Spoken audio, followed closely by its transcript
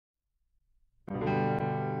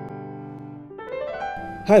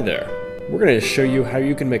Hi there! We're going to show you how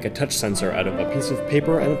you can make a touch sensor out of a piece of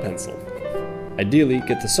paper and a pencil. Ideally,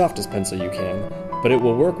 get the softest pencil you can, but it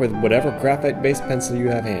will work with whatever graphite-based pencil you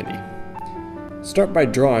have handy. Start by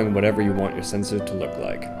drawing whatever you want your sensor to look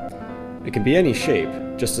like. It can be any shape,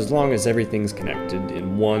 just as long as everything's connected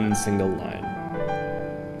in one single line.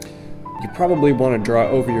 You probably want to draw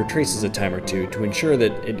over your traces a time or two to ensure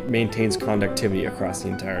that it maintains conductivity across the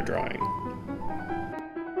entire drawing.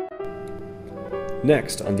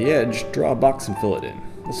 Next, on the edge, draw a box and fill it in.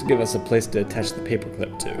 This will give us a place to attach the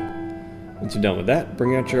paperclip to. Once you're done with that,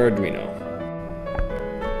 bring out your Arduino.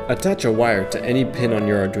 Attach a wire to any pin on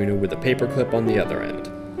your Arduino with a paperclip on the other end.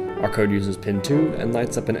 Our code uses pin 2 and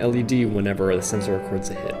lights up an LED whenever the sensor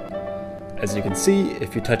records a hit. As you can see,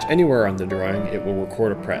 if you touch anywhere on the drawing, it will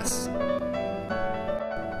record a press.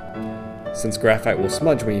 Since graphite will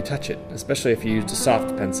smudge when you touch it, especially if you used a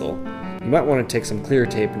soft pencil, you might want to take some clear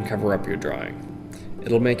tape and cover up your drawing.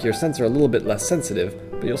 It'll make your sensor a little bit less sensitive,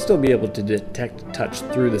 but you'll still be able to detect touch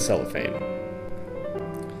through the cellophane.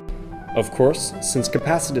 Of course, since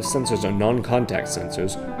capacitive sensors are non-contact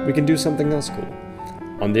sensors, we can do something else cool.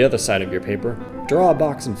 On the other side of your paper, draw a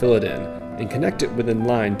box and fill it in, and connect it within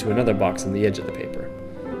line to another box on the edge of the paper.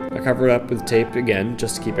 I cover it up with tape again,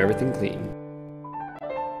 just to keep everything clean.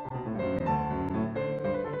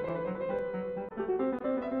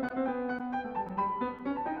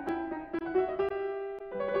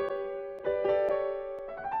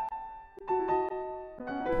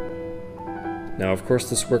 Now, of course,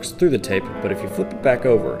 this works through the tape, but if you flip it back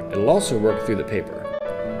over, it'll also work through the paper.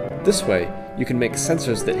 This way, you can make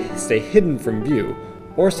sensors that stay hidden from view,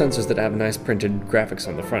 or sensors that have nice printed graphics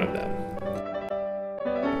on the front of them.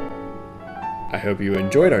 I hope you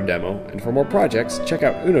enjoyed our demo, and for more projects, check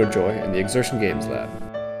out UnoJoy and the Exertion Games Lab.